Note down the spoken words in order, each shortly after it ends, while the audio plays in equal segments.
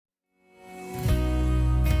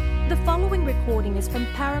following recording is from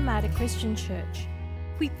Parramatta Christian Church.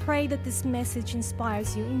 We pray that this message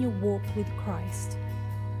inspires you in your walk with Christ.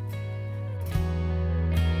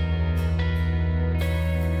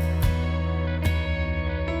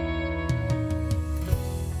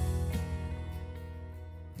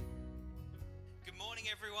 Good morning,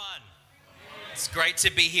 everyone. It's great to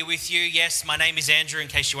be here with you. Yes, my name is Andrew, in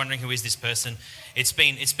case you're wondering who is this person. It's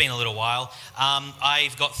been a little while.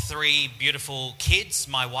 I've got 3 beautiful kids.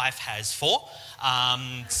 My wife has 4.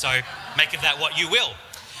 So make of that what you will.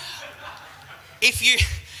 If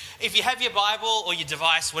you have your Bible or your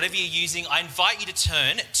device, whatever you're using, I invite you to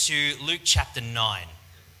turn to Luke chapter 9.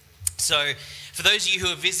 So for those of you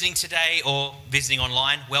who are visiting today or visiting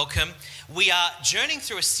online, welcome. We are journeying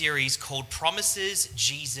through a series called Promises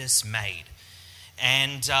Jesus Made.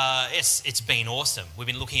 And it's been awesome. We've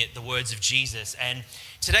been looking at the words of Jesus, and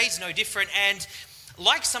today's no different. And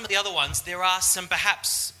like some of the other ones, there are some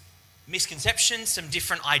perhaps misconceptions, some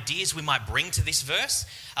different ideas we might bring to this verse.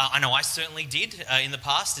 I know I certainly did in the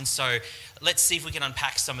past, and so let's see if we can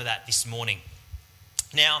unpack some of that this morning.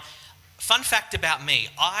 Now, fun fact about me,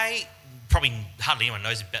 probably hardly anyone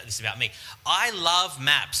knows about this about me. I love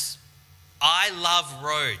maps. I love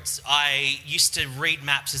roads. I used to read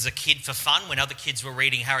maps as a kid for fun. When other kids were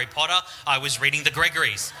reading Harry Potter, I was reading the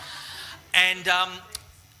Gregorys. And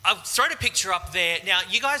I've thrown a picture up there. Now,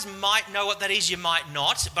 you guys might know what that is, you might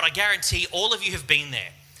not, but I guarantee all of you have been there.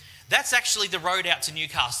 That's actually the road out to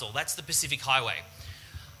Newcastle. That's the Pacific Highway.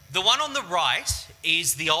 The one on the right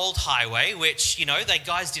is the old highway, which, they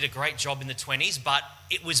guys did a great job in the 20s, but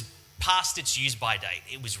it was past its use-by date.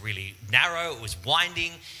 It was really narrow, it was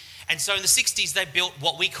winding. And so in the 60s, they built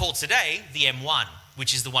what we call today the M1,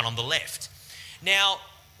 which is the one on the left. Now,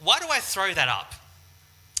 why do I throw that up?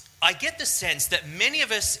 I get the sense that many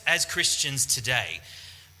of us as Christians today,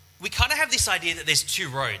 we kind of have this idea that there's 2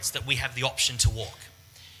 roads that we have the option to walk.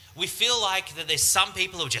 We feel like that there's some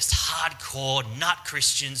people who are just hardcore nut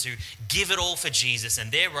Christians who give it all for Jesus,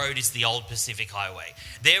 and their road is the old Pacific Highway.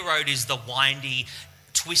 Their road is the windy,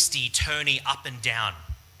 twisty, turny, up and down,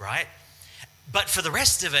 right? But for the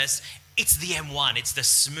rest of us, it's the M1. It's the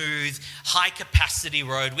smooth, high-capacity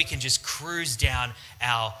road. We can just cruise down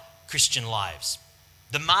our Christian lives.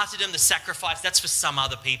 The martyrdom, the sacrifice, that's for some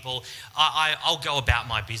other people. I'll go about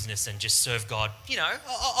my business and just serve God.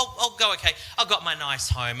 I'll go okay. I've got my nice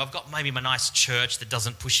home. I've got maybe my nice church that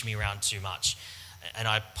doesn't push me around too much. And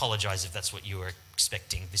I apologize if that's what you were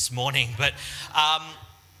expecting this morning. But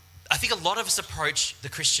I think a lot of us approach the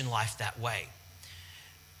Christian life that way.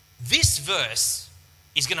 This verse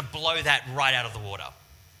is going to blow that right out of the water.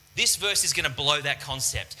 This verse is going to blow that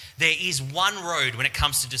concept. There is one road when it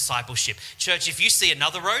comes to discipleship. Church, if you see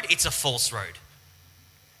another road, it's a false road.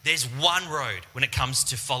 There's one road when it comes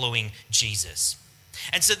to following Jesus.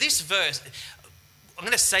 And so this verse, I'm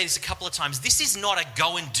going to say this a couple of times, this is not a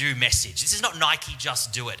go and do message. This is not Nike,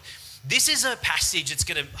 just do it. This is a passage that's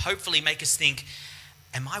going to hopefully make us think,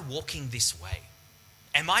 am I walking this way?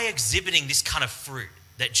 Am I exhibiting this kind of fruit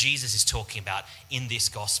that Jesus is talking about in this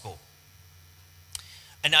gospel?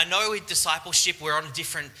 And I know in discipleship we're on a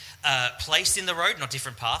different place in the road, not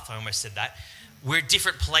different path, I almost said that. We're at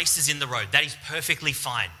different places in the road. That is perfectly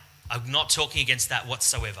fine. I'm not talking against that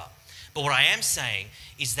whatsoever. But what I am saying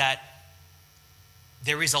is that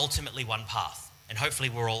there is ultimately one path, and hopefully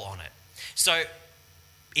we're all on it. So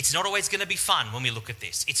it's not always going to be fun when we look at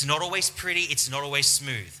this. It's not always pretty, it's not always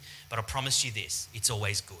smooth, but I promise you this, it's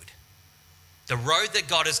always good. The road that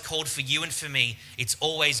God has called for you and for me, it's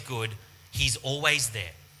always good. He's always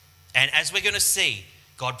there. And as we're going to see,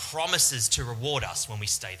 God promises to reward us when we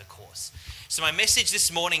stay the course. So my message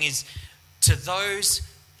this morning is to those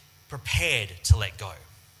prepared to let go.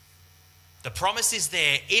 The promise is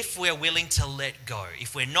there if we're willing to let go,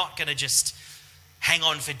 if we're not going to just hang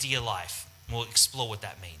on for dear life. We'll explore what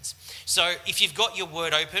that means. So if you've got your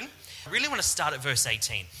word open, I really want to start at verse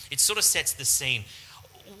 18. It sort of sets the scene.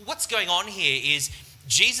 What's going on here is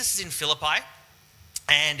Jesus is in Philippi,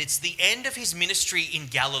 and it's the end of his ministry in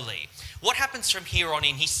Galilee. What happens from here on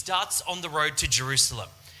in? He starts on the road to Jerusalem,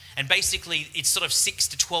 and basically it's sort of 6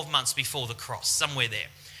 to 12 months before the cross, somewhere there.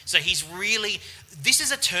 So this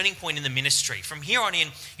is a turning point in the ministry. From here on in,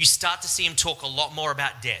 you start to see him talk a lot more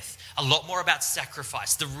about death, a lot more about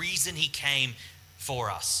sacrifice, the reason he came for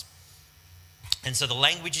us. And so the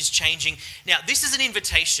language is changing. Now, this is an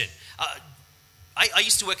invitation. I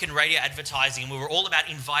used to work in radio advertising, and we were all about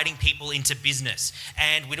inviting people into business.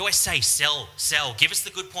 And we'd always say, sell, give us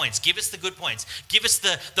the good points, give us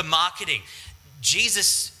the marketing.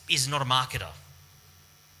 Jesus is not a marketer.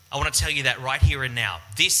 I want to tell you that right here and now.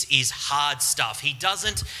 This is hard stuff. He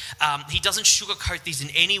doesn't sugarcoat these in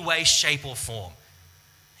any way, shape, or form.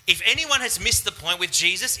 If anyone has missed the point with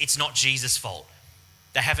Jesus, it's not Jesus' fault.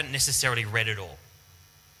 They haven't necessarily read it all.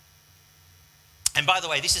 And by the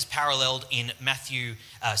way, this is paralleled in Matthew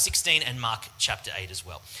 16 and Mark chapter 8 as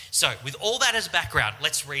well. So with all that as background,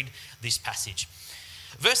 let's read this passage.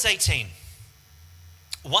 Verse 18.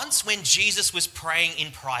 Once when Jesus was praying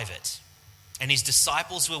in private and his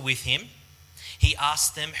disciples were with him, he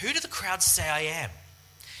asked them, "Who do the crowds say I am?"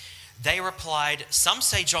 They replied, "Some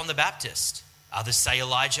say John the Baptist, others say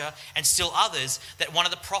Elijah, and still others that one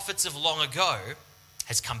of the prophets of long ago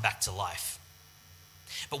has come back to life."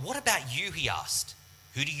 "But what about you?" he asked.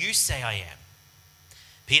 "Who do you say I am?"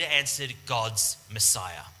 Peter answered, "God's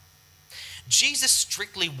Messiah." Jesus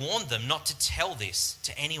strictly warned them not to tell this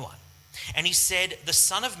to anyone. And he said, "The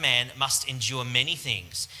Son of Man must endure many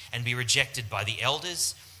things and be rejected by the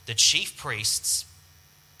elders, the chief priests,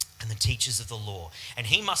 and the teachers of the law. And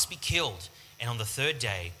he must be killed, and on the third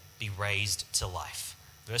day be raised to life."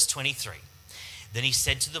 Verse 23. Then he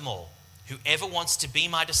said to them all, "Whoever wants to be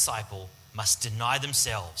my disciple must deny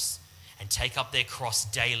themselves and take up their cross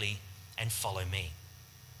daily and follow me.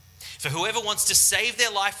 For whoever wants to save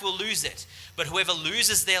their life will lose it, but whoever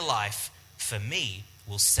loses their life for me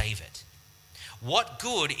will save it. What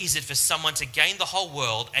good is it for someone to gain the whole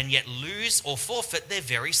world and yet lose or forfeit their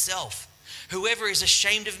very self? Whoever is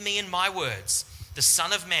ashamed of me and my words, the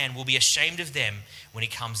Son of Man will be ashamed of them when he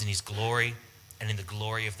comes in his glory and in the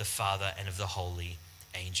glory of the Father and of the holy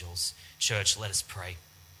angels." Church, let us pray.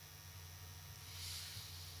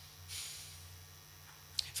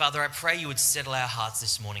 Father, I pray you would settle our hearts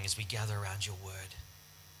this morning as we gather around your word.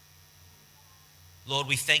 Lord,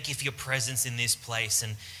 we thank you for your presence in this place,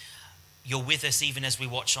 and you're with us even as we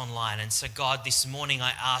watch online. And so, God, this morning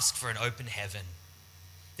I ask for an open heaven.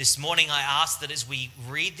 This morning I ask that as we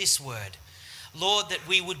read this word, Lord, that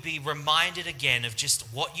we would be reminded again of just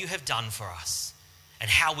what you have done for us and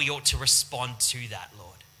how we ought to respond to that,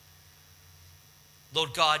 Lord.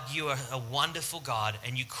 Lord God, you are a wonderful God,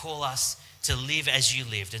 and you call us to live as you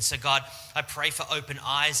lived. And so, God, I pray for open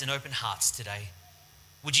eyes and open hearts today.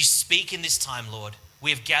 Would you speak in this time, Lord?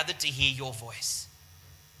 We have gathered to hear your voice.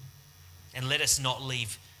 And let us not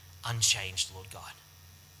leave unchanged, Lord God.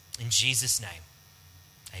 In Jesus' name,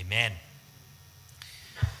 amen.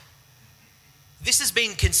 This has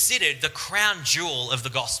been considered the crown jewel of the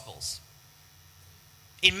Gospels.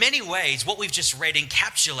 In many ways, what we've just read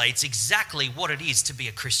encapsulates exactly what it is to be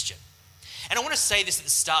a Christian. And I want to say this at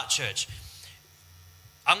the start, church.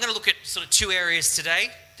 I'm going to look at sort of two areas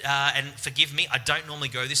today. And forgive me, I don't normally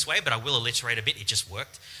go this way, but I will alliterate a bit. It just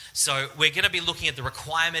worked. So we're going to be looking at the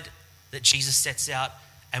requirement that Jesus sets out,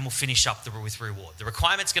 and we'll finish up with reward. The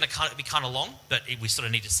requirement's going to be kind of long, but we sort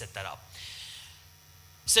of need to set that up.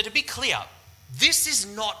 So to be clear, this is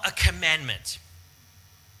not a commandment.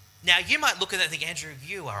 Now, you might look at that and think, "Andrew,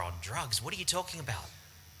 you are on drugs. What are you talking about?"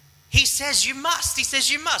 He says you must. He says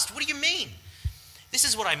you must. What do you mean? This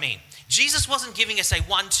is what I mean. Jesus wasn't giving us a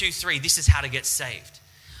 1, 2, 3, this is how to get saved.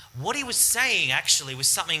 What he was saying actually was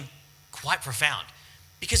something quite profound,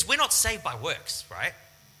 because we're not saved by works, right?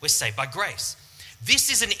 We're saved by grace. This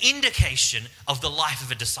is an indication of the life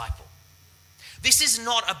of a disciple. This is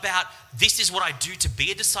not about, this is what I do to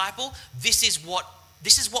be a disciple. This is what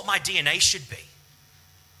my DNA should be.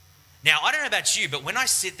 Now, I don't know about you, but when I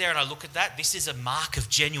sit there and I look at that, this is a mark of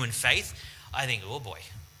genuine faith. I think, oh boy,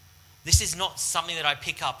 this is not something that I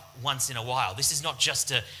pick up once in a while. This is not just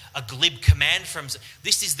a glib command from,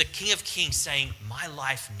 this is the King of Kings saying, my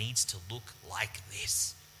life needs to look like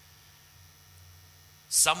this.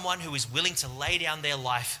 Someone who is willing to lay down their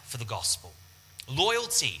life for the gospel.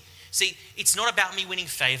 Loyalty. See, it's not about me winning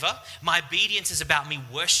favor. My obedience is about me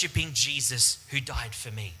worshiping Jesus who died for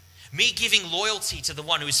me. Me giving loyalty to the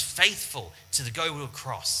one who is faithful to the go to a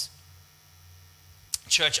cross.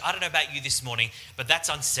 Church, I don't know about you this morning, but that's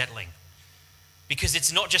unsettling. Because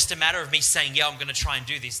it's not just a matter of me saying, yeah, I'm going to try and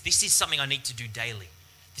do this. This is something I need to do daily.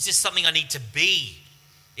 This is something I need to be.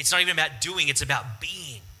 It's not even about doing, it's about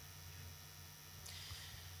being.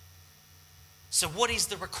 So what is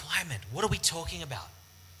the requirement? What are we talking about?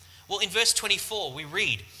 Well, in verse 24, we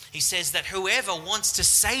read, he says that whoever wants to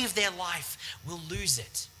save their life will lose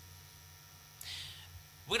it.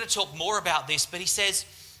 We're going to talk more about this, but he says,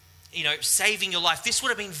 saving your life. This would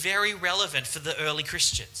have been very relevant for the early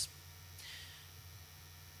Christians.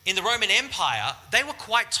 In the Roman Empire, they were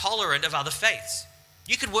quite tolerant of other faiths.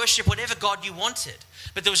 You could worship whatever God you wanted,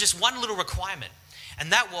 but there was just one little requirement,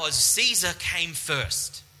 and that was Caesar came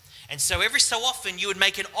first. And so every so often you would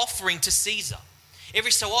make an offering to Caesar.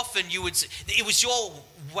 Every so often it was your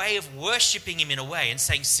way of worshipping him in a way and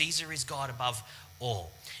saying Caesar is God above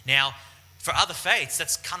all. Now, for other faiths,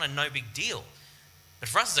 that's kind of no big deal. But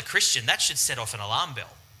for us as a Christian, that should set off an alarm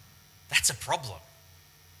bell. That's a problem.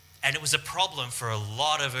 And it was a problem for a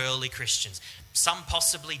lot of early Christians. Some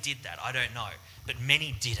possibly did that, I don't know. But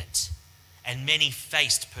many didn't. And many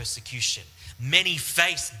faced persecution. Many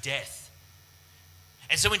faced death.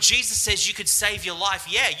 And so when Jesus says you could save your life,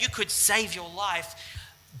 yeah, you could save your life,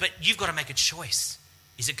 but you've got to make a choice.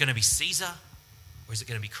 Is it going to be Caesar or is it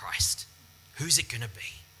going to be Christ? Who's it going to be?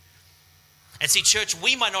 And see, church,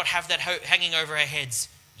 we might not have that hanging over our heads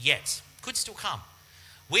yet. Could still come.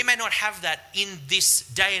 We may not have that in this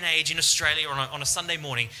day and age in Australia or on a Sunday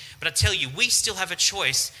morning, but I tell you, we still have a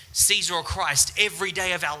choice, Caesar or Christ, every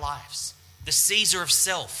day of our lives. The Caesar of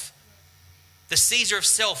self. The Caesar of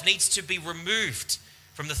self needs to be removed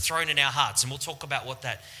from the throne in our hearts. And we'll talk about what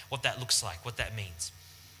that looks like, what that means.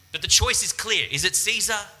 But the choice is clear. Is it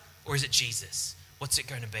Caesar or is it Jesus? What's it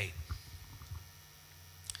going to be?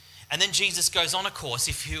 And then Jesus goes on a course.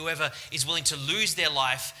 If whoever is willing to lose their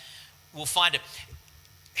life will find it.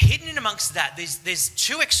 Hidden in amongst that, there's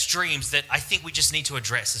two extremes that I think we just need to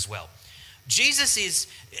address as well. Jesus is...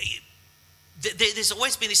 There's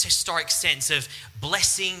always been this historic sense of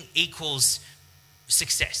blessing equals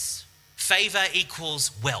success. Favor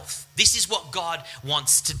equals wealth. This is what God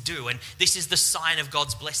wants to do, and this is the sign of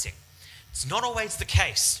God's blessing. It's not always the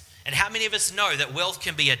case. And how many of us know that wealth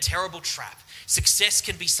can be a terrible trap? Success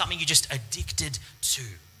can be something you're just addicted to.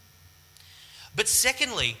 But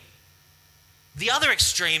secondly, the other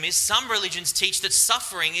extreme is some religions teach that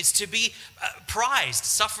suffering is to be prized.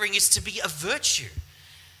 Suffering is to be a virtue.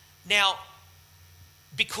 Now,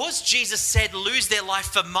 because Jesus said, lose their life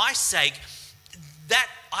for my sake, that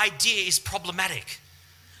idea is problematic.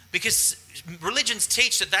 Because religions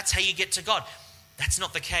teach that that's how you get to God. That's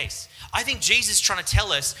not the case. I think Jesus is trying to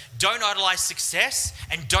tell us, don't idolize success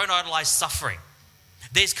and don't idolize suffering.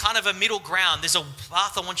 There's kind of a middle ground. There's a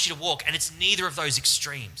path I want you to walk, and it's neither of those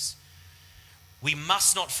extremes. We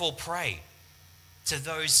must not fall prey to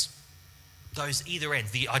those either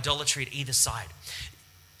ends, the idolatry at either side.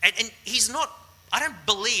 And he's not, I don't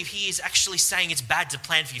believe he is actually saying it's bad to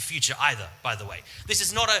plan for your future either, by the way. This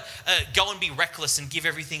is not a go and be reckless and give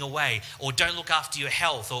everything away, or don't look after your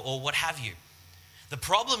health, or what have you. The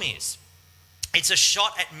problem is, it's a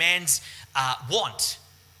shot at man's want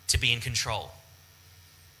to be in control.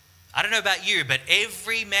 I don't know about you, but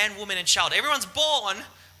every man, woman, and child, everyone's born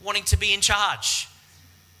wanting to be in charge.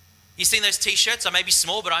 You seen those t-shirts? I may be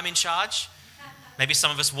small, but I'm in charge. Maybe some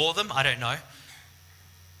of us wore them. I don't know.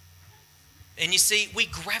 And you see, we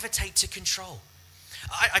gravitate to control.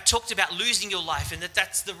 I talked about losing your life and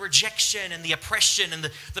that's the rejection and the oppression and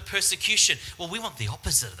the persecution. Well, we want the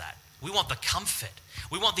opposite of that. We want the comfort.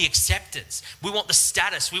 We want the acceptance. We want the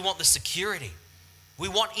status. We want the security. We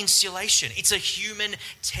want insulation. It's a human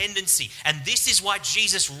tendency. And this is why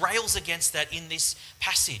Jesus rails against that in this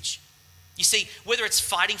passage. You see, whether it's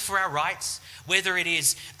fighting for our rights, whether it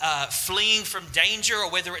is fleeing from danger, or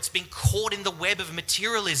whether it's being caught in the web of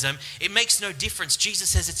materialism, it makes no difference. Jesus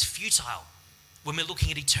says it's futile when we're looking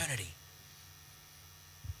at eternity.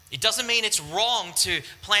 It doesn't mean it's wrong to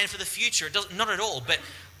plan for the future. Not at all. But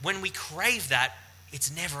when we crave that,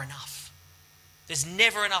 it's never enough. There's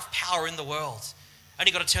never enough power in the world.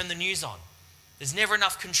 Only got to turn the news on. There's never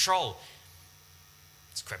enough control.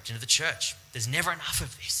 It's crept into the church. There's never enough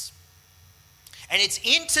of this. And it's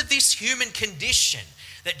into this human condition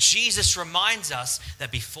that Jesus reminds us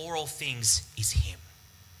that before all things is Him.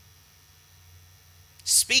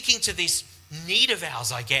 Speaking to this need of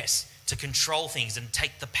ours, I guess, to control things and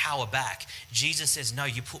take the power back, Jesus says, no,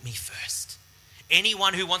 you put me first.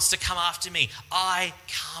 Anyone who wants to come after me, I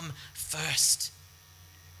come first.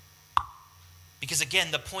 Because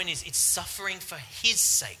again, the point is it's suffering for His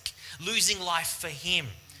sake, losing life for Him,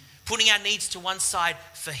 putting our needs to one side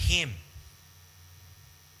for Him.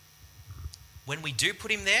 When we do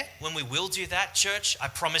put Him there, when we will do that, church, I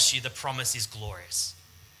promise you the promise is glorious.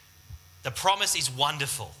 The promise is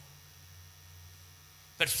wonderful.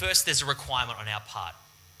 But first, there's a requirement on our part.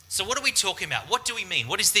 So what are we talking about? What do we mean?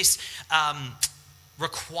 What is this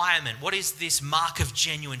requirement? What is this mark of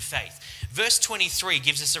genuine faith? Verse 23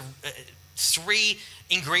 gives us three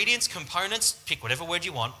ingredients, components, pick whatever word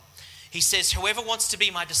you want. He says, whoever wants to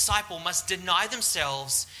be my disciple must deny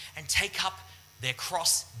themselves and take up their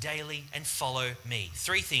cross daily and follow me.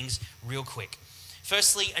 Three things real quick.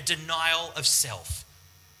 Firstly, a denial of self.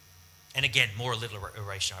 And again, more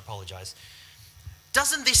alliteration, I apologize.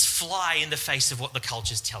 Doesn't this fly in the face of what the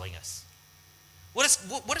culture is telling us? What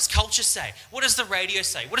does culture say? What does the radio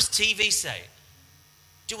say? What does TV say?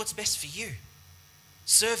 do what's best for you.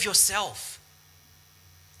 Serve yourself.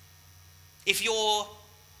 If you're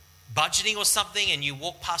budgeting or something and you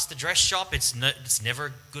walk past the dress shop, it's never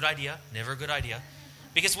a good idea. Never a good idea.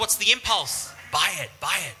 Because what's the impulse? Buy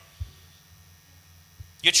it.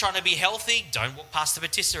 You're trying to be healthy, don't walk past the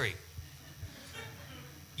patisserie.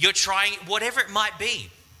 You're trying, whatever it might be.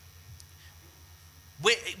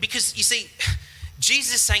 Because you see,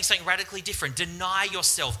 Jesus is saying something radically different. Deny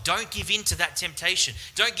yourself. Don't give in to that temptation.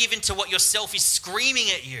 Don't give in to what yourself is screaming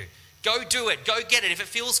at you. Go do it. Go get it. If it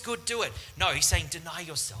feels good, do it. No, he's saying deny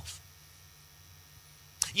yourself.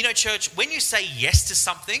 You know, church, when you say yes to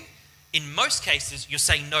something, in most cases, you're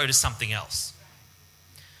saying no to something else.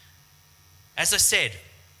 As I said,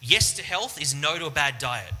 yes to health is no to a bad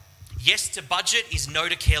diet. Yes to budget is no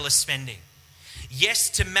to careless spending. Yes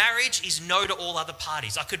to marriage is no to all other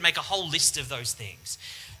parties. I could make a whole list of those things.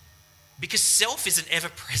 Because self is an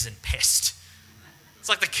ever-present pest. It's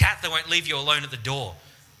like the cat that won't leave you alone at the door.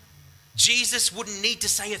 Jesus wouldn't need to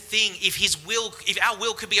say a thing if our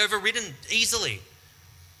will could be overridden easily.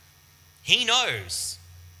 He knows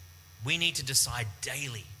we need to decide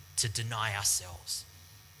daily to deny ourselves.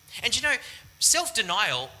 And you know,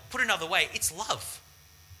 self-denial, put another way, it's love.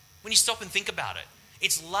 When you stop and think about it,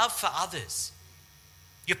 it's love for others.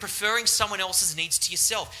 You're preferring someone else's needs to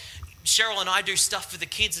yourself. Cheryl and I do stuff for the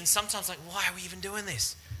kids, and sometimes like, why are we even doing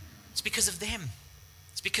this? It's because of them.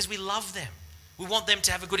 It's because we love them. We want them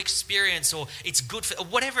to have a good experience, or it's good for, or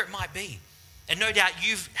whatever it might be. And no doubt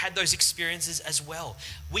you've had those experiences as well.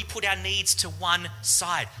 We put our needs to one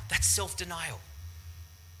side. That's self-denial.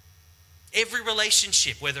 Every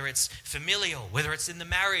relationship, whether it's familial, whether it's in the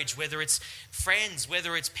marriage, whether it's friends,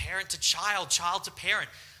 whether it's parent to child, child to parent,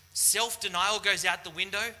 self-denial goes out the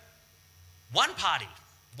window. One party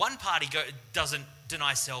doesn't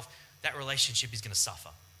deny self, that relationship is going to suffer.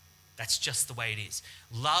 That's just the way it is.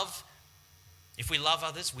 Love, if we love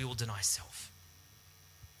others, we will deny self.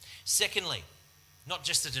 Secondly, not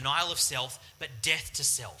just a denial of self, but death to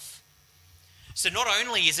self. So not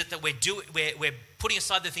only is it that we're putting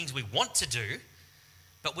aside the things we want to do,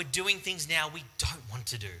 but we're doing things now we don't want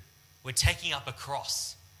to do. We're taking up a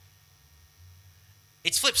cross.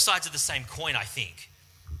 It's flip sides of the same coin, I think,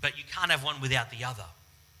 but you can't have one without the other.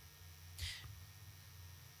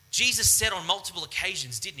 Jesus said on multiple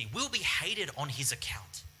occasions, didn't he? We'll be hated on his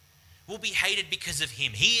account. We'll be hated because of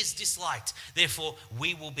him. He is disliked, therefore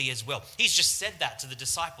we will be as well. He's just said that to the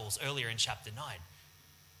disciples earlier in chapter 9.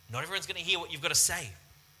 Not everyone's going to hear what you've got to say.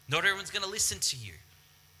 Not everyone's going to listen to you.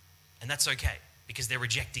 And that's okay, because they're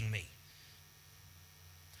rejecting me.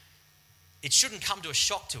 It shouldn't come to a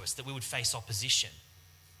shock to us that we would face opposition.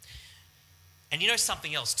 And you know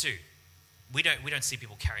something else too? We don't see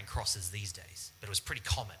people carrying crosses these days, but it was pretty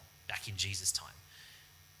common back in Jesus' time.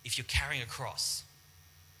 If you're carrying a cross,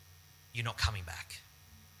 you're not coming back.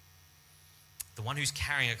 The one who's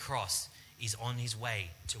carrying a cross is on his way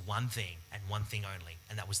to one thing and one thing only,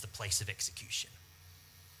 and that was the place of execution.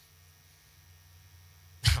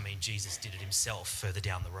 I mean, Jesus did it himself further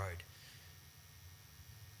down the road.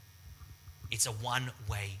 It's a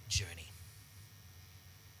one-way journey.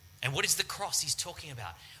 And what is the cross he's talking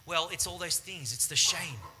about? Well, it's all those things. It's the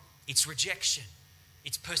shame. It's rejection.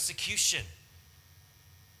 It's persecution.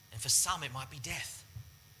 And for some, it might be death.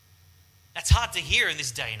 That's hard to hear in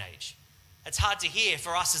this day and age. That's hard to hear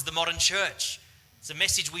for us as the modern church. It's a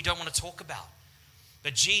message we don't want to talk about.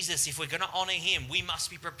 But Jesus, if we're going to honor him, we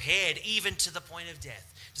must be prepared even to the point of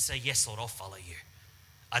death to say, yes, Lord, I'll follow you.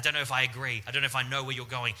 I don't know if I agree. I don't know if I know where you're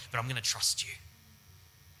going, but I'm going to trust you.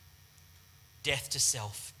 Death to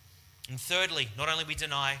self. And thirdly, not only we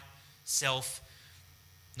deny self,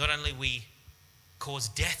 not only we cause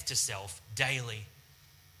death to self daily,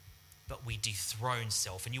 but we dethrone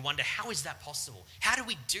self. And you wonder, how is that possible? How do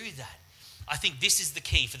we do that? I think this is the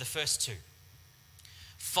key for the first two.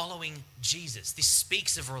 Following Jesus. This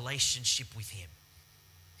speaks of relationship with him.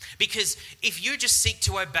 Because if you just seek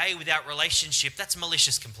to obey without relationship, that's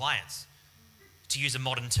malicious compliance, to use a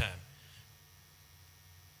modern term.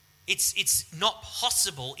 It's not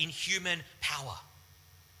possible in human power.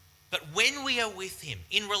 But when we are with him,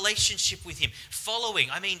 in relationship with him, following,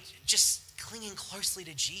 just clinging closely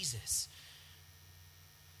to Jesus.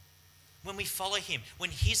 When we follow him,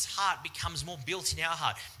 when his heart becomes more built in our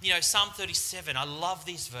heart. You know, Psalm 37, I love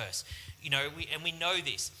this verse. You know, we know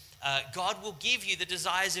this. God will give you the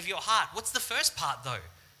desires of your heart. What's the first part though?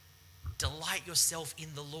 Delight yourself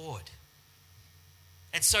in the Lord.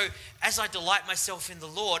 And so as I delight myself in the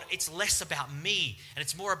Lord, it's less about me and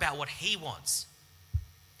it's more about what he wants.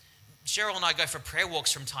 Cheryl and I go for prayer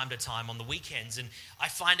walks from time to time on the weekends, and I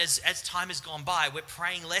find as time has gone by, we're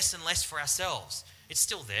praying less and less for ourselves. It's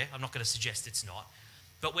still there. I'm not going to suggest it's not.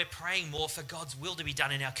 But we're praying more for God's will to be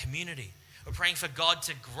done in our community. We're praying for God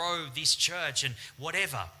to grow this church and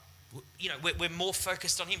whatever. We're more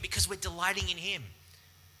focused on Him because we're delighting in Him.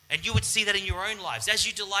 And you would see that in your own lives. As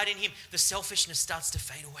you delight in Him, the selfishness starts to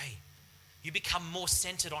fade away. You become more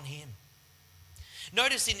centered on Him.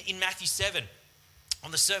 Notice in Matthew 7, on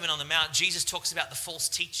the Sermon on the Mount, Jesus talks about the false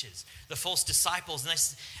teachers, the false disciples.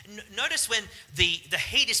 And notice when the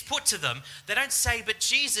heat is put to them, they don't say, "But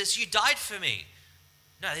Jesus, you died for me."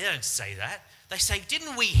 No, they don't say that. They say,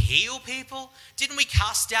 "Didn't we heal people? Didn't we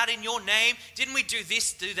cast out in your name? Didn't we do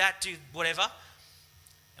this, do that, do whatever?"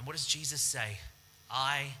 And what does Jesus say?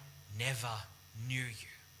 "I never knew you."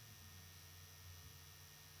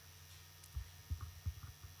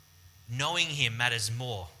 Knowing Him matters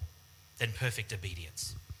more than perfect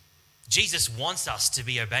obedience. Jesus wants us to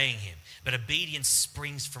be obeying Him, but obedience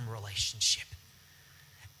springs from relationship.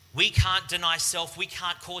 We can't deny self. We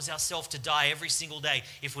can't cause ourselves to die every single day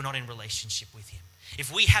if we're not in relationship with Him.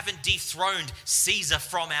 If we haven't dethroned Caesar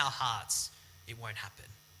from our hearts, it won't happen.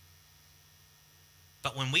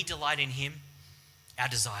 But when we delight in Him, our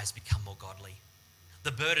desires become more godly.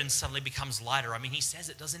 The burden suddenly becomes lighter. I mean, He says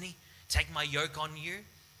it, doesn't He? "Take my yoke on you.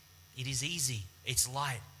 It is easy. It's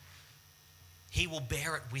light." He will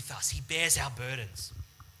bear it with us. He bears our burdens.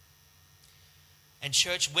 And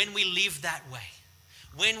church, when we live that way,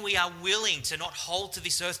 when we are willing to not hold to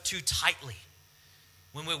this earth too tightly,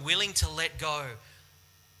 when we're willing to let go,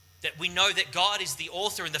 that we know that God is the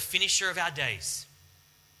author and the finisher of our days.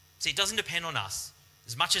 See, it doesn't depend on us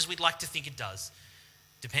as much as we'd like to think it does.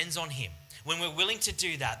 It depends on Him. When we're willing to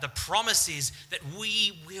do that, the promise is that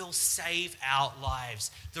we will save our lives.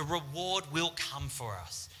 The reward will come for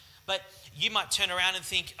us. But you might turn around and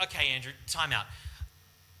think, "Okay, Andrew, time out.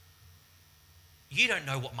 You don't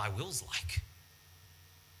know what my will's like.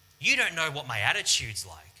 You don't know what my attitude's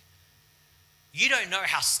like. You don't know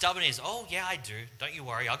how stubborn it is." "Oh, yeah, I do. Don't you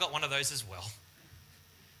worry. I got one of those as well."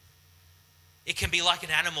 It can be like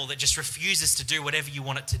an animal that just refuses to do whatever you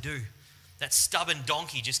want it to do. That stubborn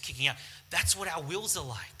donkey just kicking out. That's what our wills are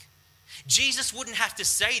like. Jesus wouldn't have to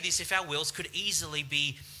say this if our wills could easily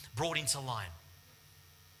be brought into line.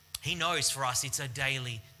 He knows for us it's a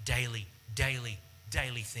daily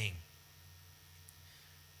thing.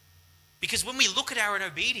 Because when we look at our own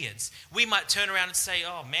obedience, we might turn around and say,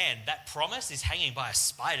 "Oh man, that promise is hanging by a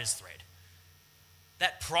spider's thread."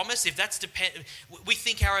 That promise, if that's we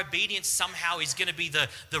think our obedience somehow is going to be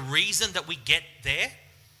the reason that we get there.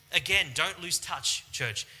 Again, don't lose touch,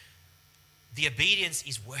 church. The obedience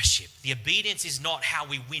is worship. The obedience is not how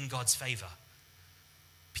we win God's favor,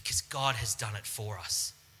 because God has done it for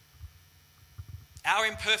us. Our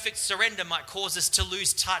imperfect surrender might cause us to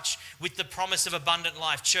lose touch with the promise of abundant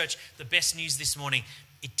life. Church, the best news this morning,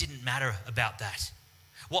 it didn't matter about that.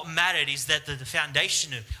 What mattered is that the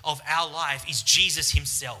foundation of our life is Jesus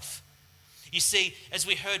Himself. You see, as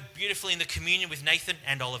we heard beautifully in the communion with Nathan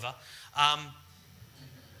and Oliver,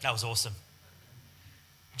 that was awesome.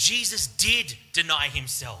 Jesus did deny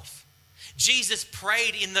Himself. Jesus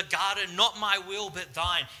prayed in the garden, "Not my will, but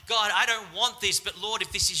thine." God, I don't want this, but Lord,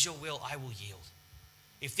 if this is your will, I will yield.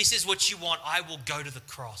 If this is what you want, I will go to the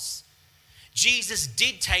cross. Jesus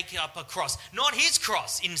did take up a cross, not His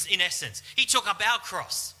cross in essence. He took up our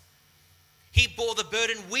cross. He bore the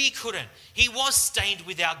burden we couldn't. He was stained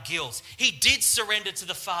with our guilt. He did surrender to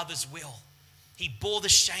the Father's will. He bore the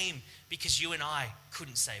shame because you and I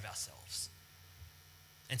couldn't save ourselves.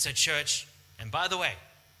 And so, church, and by the way,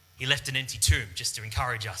 He left an empty tomb just to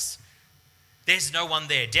encourage us. There's no one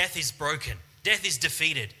there. Death is broken. Death is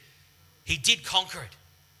defeated. He did conquer it.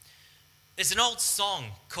 There's an old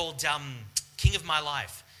song called King of My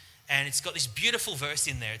Life, and it's got this beautiful verse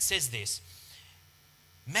in there. It says this: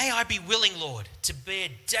 "May I be willing, Lord, to bear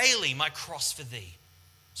daily my cross for thee."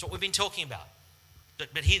 That's what we've been talking about.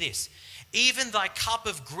 But hear this: "Even thy cup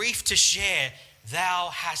of grief to share, thou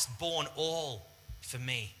hast borne all for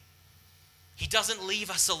me." He doesn't leave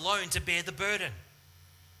us alone to bear the burden.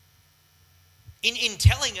 In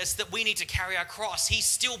telling us that we need to carry our cross, He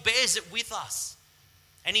still bears it with us.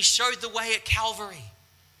 And He showed the way at Calvary.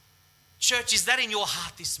 Church, is that in your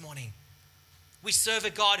heart this morning? We serve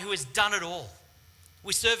a God who has done it all.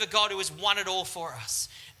 We serve a God who has won it all for us.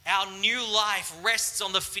 Our new life rests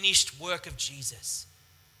on the finished work of Jesus.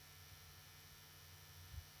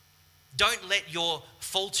 Don't let your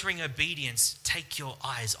faltering obedience take your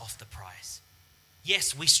eyes off the prize.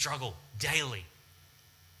 Yes, we struggle daily,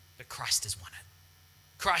 but Christ has won it.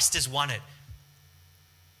 Christ has won it.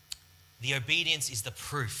 The obedience is the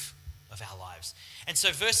proof of our lives. And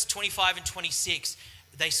so verse 25 and 26,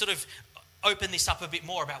 they sort of open this up a bit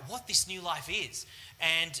more about what this new life is.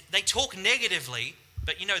 And they talk negatively,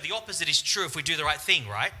 but the opposite is true if we do the right thing,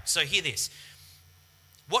 right? So hear this.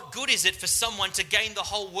 What good is it for someone to gain the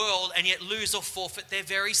whole world and yet lose or forfeit their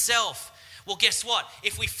very self? Well, guess what?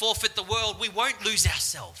 If we forfeit the world, we won't lose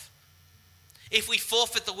ourselves. If we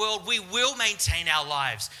forfeit the world, we will maintain our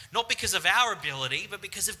lives, not because of our ability, but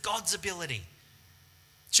because of God's ability.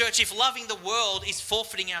 Church, if loving the world is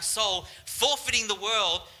forfeiting our soul, forfeiting the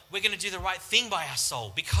world, we're going to do the right thing by our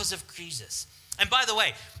soul because of Jesus. And by the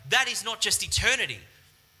way, that is not just eternity,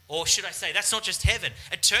 or should I say, that's not just heaven.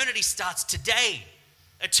 Eternity starts today.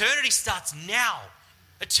 Eternity starts now.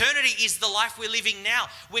 Eternity is the life we're living now.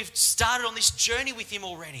 We've started on this journey with Him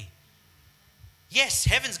already. Yes,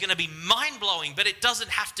 heaven's going to be mind-blowing, but it doesn't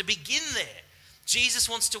have to begin there. Jesus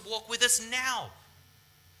wants to walk with us now.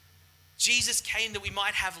 Jesus came that we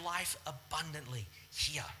might have life abundantly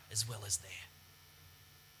here as well as there.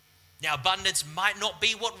 Now, abundance might not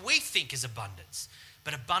be what we think is abundance,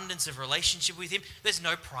 but abundance of relationship with Him, there's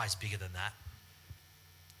no prize bigger than that.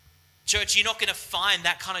 Church, you're not going to find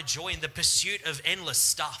that kind of joy in the pursuit of endless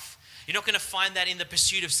stuff. You're not going to find that in the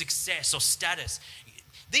pursuit of success or status.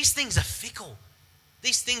 These things are fickle.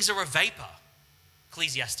 These things are a vapor.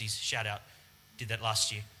 Ecclesiastes, shout out, did that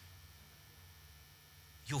last year.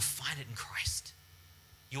 You'll find it in Christ.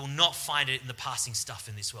 You'll not find it in the passing stuff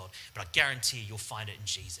in this world, but I guarantee you'll find it in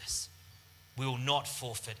Jesus. We will not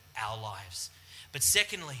forfeit our lives. But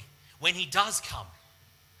secondly, when He does come,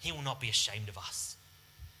 He will not be ashamed of us.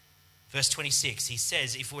 Verse 26, he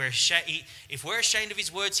says, if we're ashamed of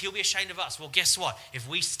His words, He'll be ashamed of us. Well, guess what? If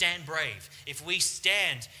we stand brave, if we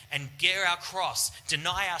stand and bear our cross,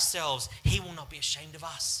 deny ourselves, He will not be ashamed of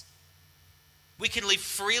us. We can live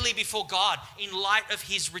freely before God in light of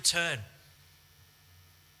His return.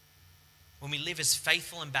 When we live as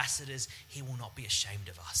faithful ambassadors, He will not be ashamed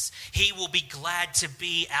of us. He will be glad to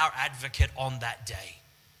be our advocate on that day.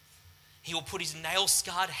 He will put His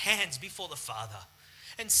nail-scarred hands before the Father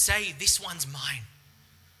and say, this one's mine.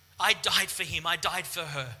 I died for him. I died for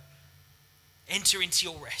her. Enter into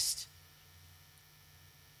your rest.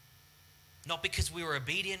 Not because we were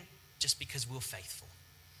obedient, just because we were faithful.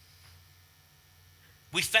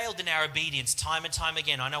 We failed in our obedience time and time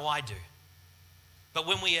again. I know I do. But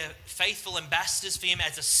when we are faithful ambassadors for Him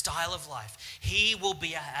as a style of life, He will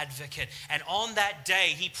be our advocate. And on that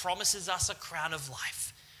day, He promises us a crown of life.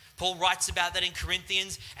 Paul writes about that in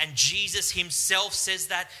Corinthians, and Jesus Himself says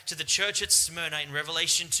that to the church at Smyrna in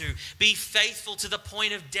Revelation 2. Be faithful to the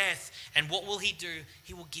point of death. And what will He do?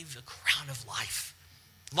 He will give a crown of life.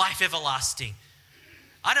 Life everlasting.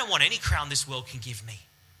 I don't want any crown this world can give me.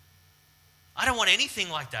 I don't want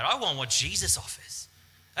anything like that. I want what Jesus offers.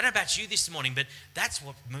 I don't know about you this morning, but that's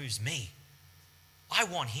what moves me. I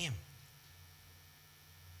want Him.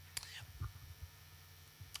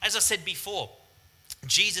 As I said before,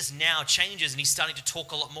 Jesus now changes and He's starting to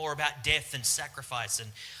talk a lot more about death and sacrifice. And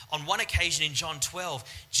on one occasion in John 12,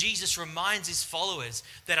 Jesus reminds His followers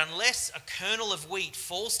that unless a kernel of wheat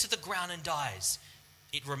falls to the ground and dies,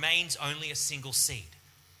 it remains only a single seed.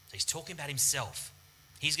 So He's talking about Himself.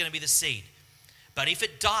 He's going to be the seed. But if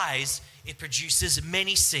it dies, it produces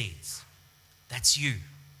many seeds. That's you.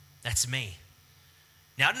 That's me.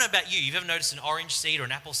 Now, I don't know about you. You've ever noticed an orange seed or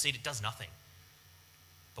an apple seed? It does nothing.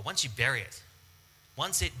 But once you bury it,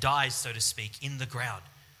 once it dies, so to speak, in the ground,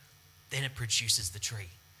 then it produces the tree.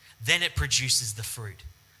 Then it produces the fruit.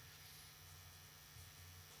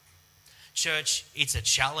 Church, it's a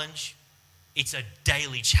challenge. It's a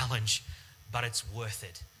daily challenge, but it's worth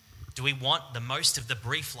it. Do we want the most of the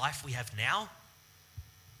brief life we have now?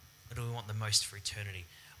 Or do we want the most for eternity?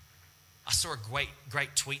 I saw a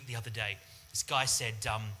great tweet the other day. This guy said,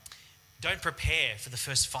 don't prepare for the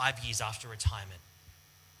first 5 years after retirement.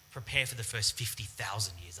 Prepare for the first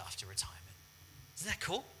 50,000 years after retirement. Isn't that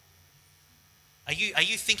cool? Are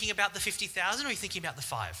you thinking about the 50,000 or are you thinking about the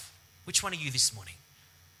 5? Which one are you this morning?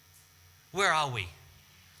 Where are we?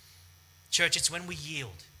 Church, it's when we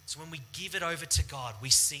yield. It's when we give it over to God, we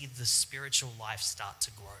see the spiritual life start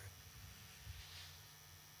to grow.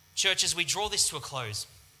 Church, as we draw this to a close,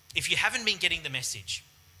 if you haven't been getting the message,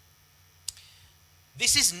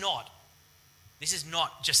 this is not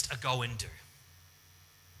just a go and do.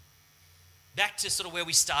 Back to sort of where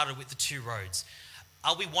we started with the 2 roads.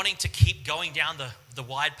 Are we wanting to keep going down the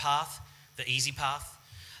wide path, the easy path?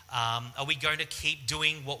 Are we going to keep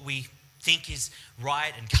doing what we think is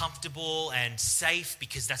right and comfortable and safe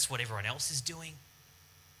because that's what everyone else is doing?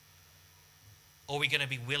 Or are we going to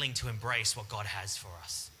be willing to embrace what God has for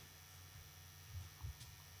us?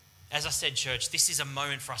 As I said, church, this is a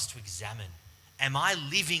moment for us to examine am I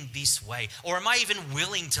living this way? Or am I even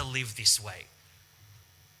willing to live this way?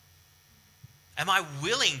 Am I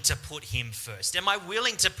willing to put him first? Am I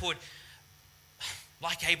willing to put,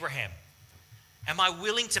 like Abraham, am I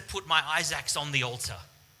willing to put my Isaacs on the altar?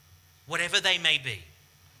 Whatever they may be,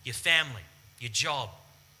 your family, your job,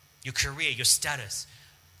 your career, your status.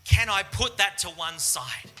 Can I put that to one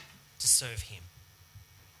side to serve him?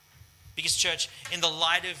 Because church, in the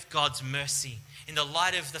light of God's mercy, in the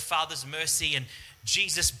light of the Father's mercy and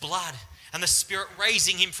Jesus' blood and the Spirit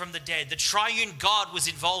raising him from the dead, the triune God was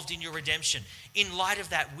involved in your redemption. In light of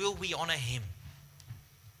that, will we honor him?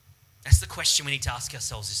 That's the question we need to ask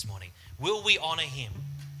ourselves this morning. Will we honor him?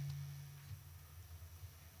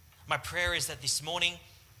 My prayer is that this morning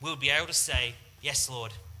we'll be able to say, yes,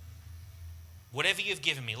 Lord, whatever you've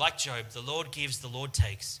given me, like Job, the Lord gives, the Lord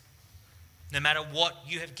takes. No matter what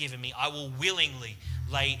you have given me, I will willingly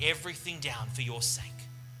lay everything down for your sake.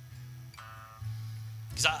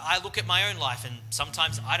 Because I look at my own life and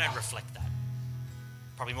sometimes I don't reflect that.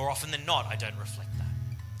 Probably more often than not, I don't reflect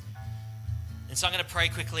that. And so I'm going to pray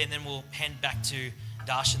quickly and then we'll hand back to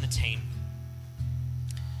Dash and the team.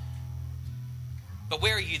 But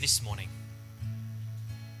where are you this morning?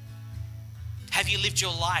 Have you lived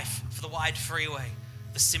your life for the wide freeway,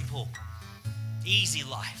 the simple, easy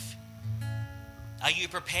life? Are you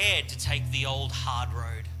prepared to take the old hard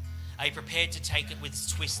road? Are you prepared to take it with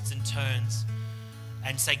twists and turns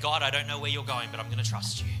and say, God, I don't know where you're going, but I'm going to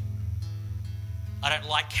trust you. I don't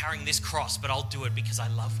like carrying this cross, but I'll do it because I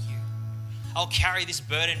love you. I'll carry this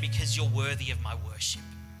burden because you're worthy of my worship.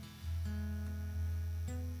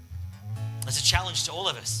 It's a challenge to all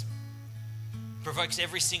of us. It provokes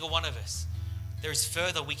every single one of us. There is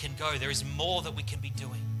further we can go. There is more that we can be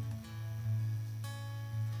doing.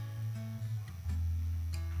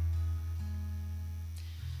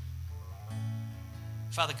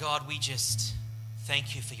 Father God, we just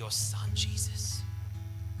thank you for your Son, Jesus.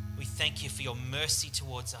 We thank you for your mercy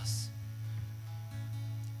towards us.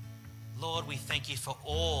 Lord, we thank you for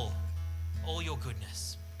all your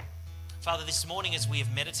goodness. Father, this morning as we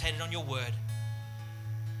have meditated on your word,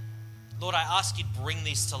 Lord, I ask you to bring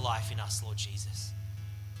this to life in us, Lord Jesus.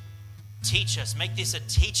 Teach us. Make this a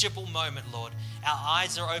teachable moment, Lord. Our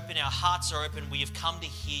eyes are open. Our hearts are open. We have come to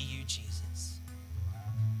hear you, Jesus.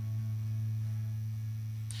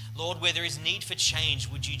 Lord, where there is need for change,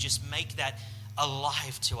 would you just make that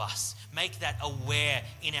alive to us? Make that aware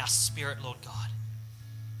in our spirit, Lord God.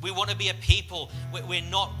 We want to be a people. We're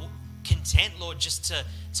not content, Lord, just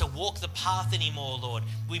to walk the path anymore, Lord.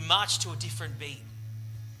 We march to a different beat.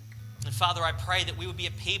 And Father, I pray that we would be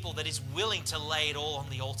a people that is willing to lay it all on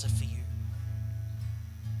the altar for you.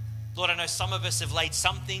 Lord, I know some of us have laid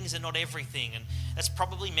some things and not everything, and that's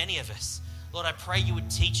probably many of us. Lord, I pray you would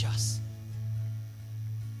teach us.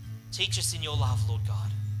 Teach us in your love, Lord God.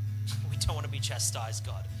 We don't want to be chastised,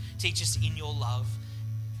 God. Teach us in your love.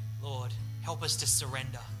 Lord, help us to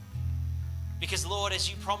surrender. Because, Lord, as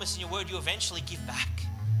you promise in your word, you eventually give back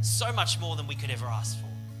so much more than we could ever ask for.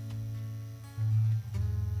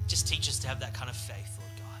 Just teach us to have that kind of faith,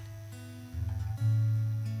 Lord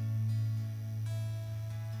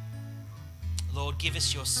God. Lord, give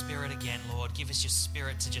us your spirit again, Lord. Give us your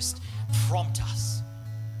spirit to just prompt us.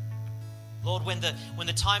 Lord, when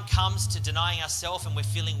the time comes to denying ourselves and we're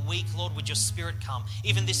feeling weak, Lord, would your spirit come?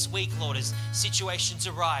 Even this week, Lord, as situations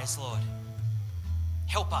arise, Lord,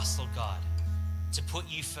 help us, Lord God, to put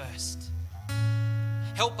you first.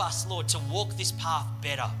 Help us, Lord, to walk this path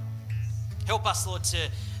better. Help us, Lord, to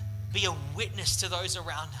be a witness to those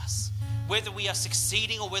around us. Whether we are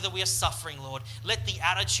succeeding or whether we are suffering, Lord, let the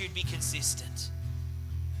attitude be consistent.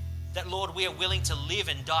 That, Lord, we are willing to live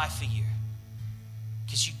and die for you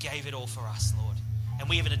because you gave it all for us, Lord. And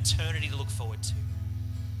we have an eternity to look forward to.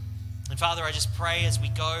 And Father, I just pray as we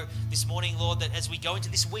go this morning, Lord, that as we go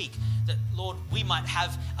into this week, that, Lord, we might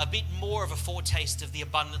have a bit more of a foretaste of the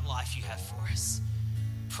abundant life you have for us.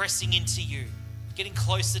 Pressing into you, getting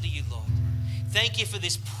closer to you, Lord. Thank you for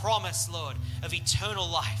this promise, Lord, of eternal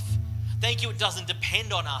life. Thank you it doesn't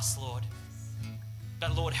depend on us, Lord.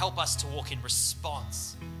 But, Lord, help us to walk in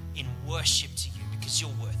response, in worship to you, because you're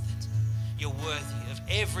worth it. You're worthy of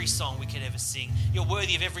every song we could ever sing. You're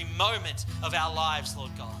worthy of every moment of our lives, Lord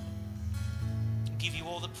God. I give you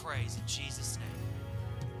all the praise in Jesus' name.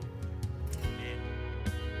 Amen.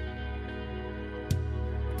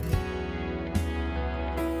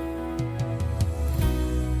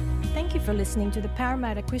 Thank you for listening to the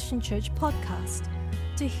Parramatta Christian Church podcast.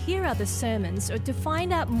 To hear other sermons or to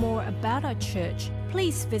find out more about our church,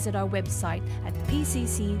 please visit our website at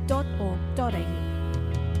pcc.org.au.